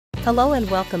Hello and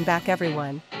welcome back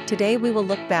everyone. Today we will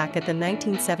look back at the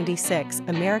 1976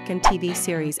 American TV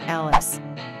series Alice.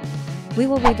 We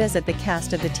will revisit the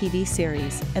cast of the TV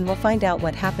series and we'll find out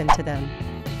what happened to them.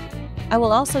 I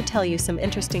will also tell you some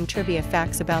interesting trivia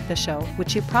facts about the show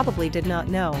which you probably did not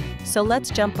know, so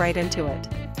let's jump right into it.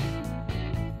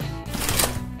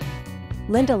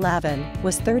 Linda Lavin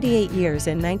was 38 years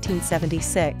in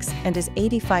 1976 and is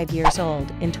 85 years old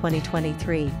in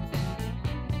 2023.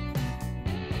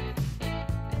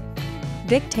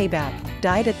 Vic Tayback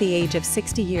died at the age of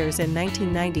 60 years in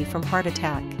 1990 from heart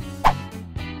attack.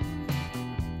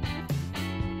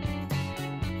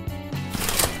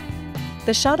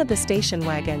 The shot of the station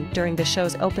wagon during the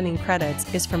show's opening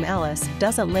credits is from Alice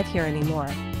Doesn't Live Here Anymore.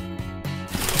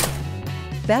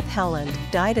 Beth Howland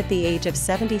died at the age of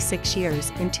 76 years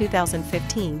in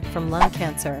 2015 from lung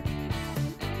cancer.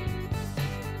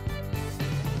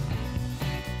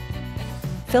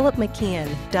 Philip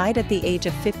McKeon died at the age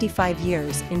of 55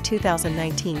 years in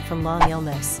 2019 from long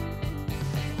illness.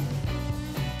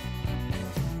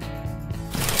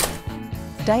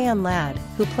 Diane Ladd,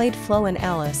 who played Flo in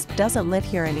Alice Doesn't Live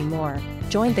Here Anymore,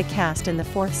 joined the cast in the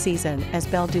fourth season as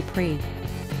Belle Dupree.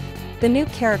 The new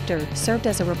character served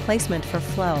as a replacement for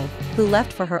Flo, who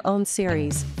left for her own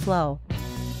series, Flo.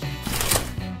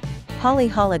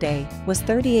 Holliday was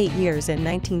 38 years in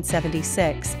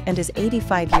 1976 and is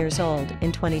 85 years old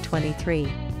in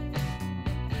 2023.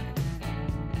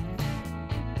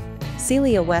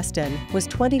 Celia Weston was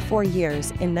 24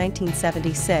 years in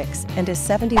 1976 and is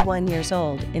 71 years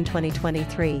old in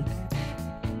 2023.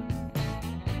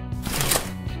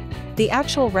 The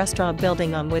actual restaurant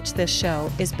building on which this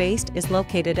show is based is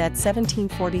located at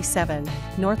 1747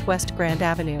 Northwest Grand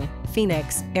Avenue,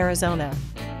 Phoenix, Arizona.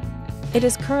 It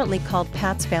is currently called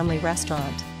Pat's Family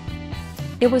Restaurant.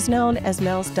 It was known as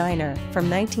Mel's Diner from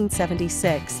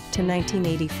 1976 to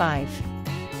 1985.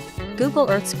 Google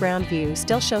Earth's ground view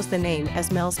still shows the name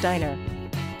as Mel's Diner.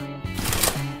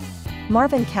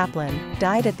 Marvin Kaplan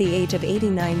died at the age of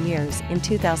 89 years in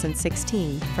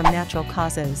 2016 from natural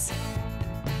causes.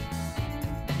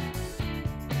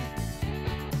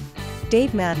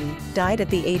 Dave Madden died at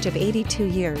the age of 82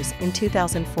 years in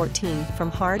 2014 from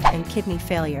heart and kidney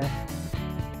failure.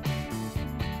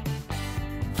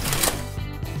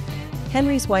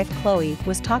 Henry's wife Chloe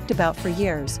was talked about for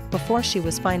years before she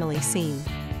was finally seen.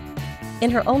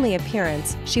 In her only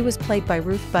appearance, she was played by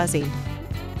Ruth Buzzy.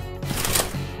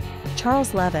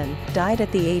 Charles Levin died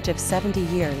at the age of 70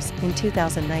 years in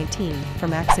 2019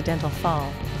 from accidental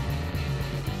fall.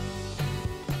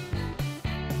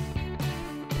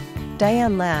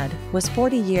 Diane Ladd was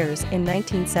 40 years in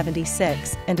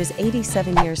 1976 and is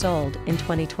 87 years old in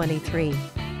 2023.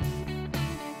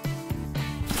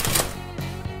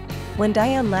 When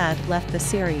Diane Ladd left the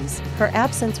series, her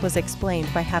absence was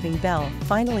explained by having Belle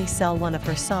finally sell one of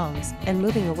her songs and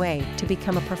moving away to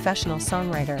become a professional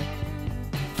songwriter.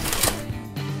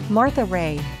 Martha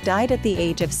Raye died at the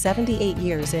age of 78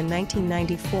 years in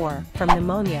 1994 from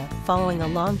pneumonia following a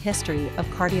long history of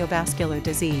cardiovascular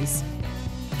disease.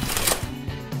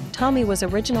 Tommy was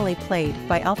originally played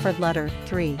by Alfred Lutter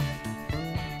III.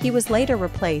 He was later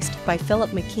replaced by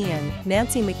Philip McKeon,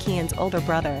 Nancy McKeon's older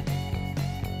brother.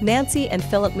 Nancy and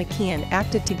Philip McKeon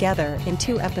acted together in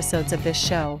 2 episodes of this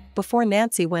show before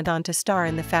Nancy went on to star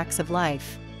in The Facts of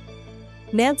Life.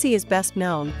 Nancy is best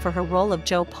known for her role of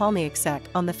Joe Palniak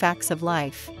on The Facts of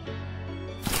Life.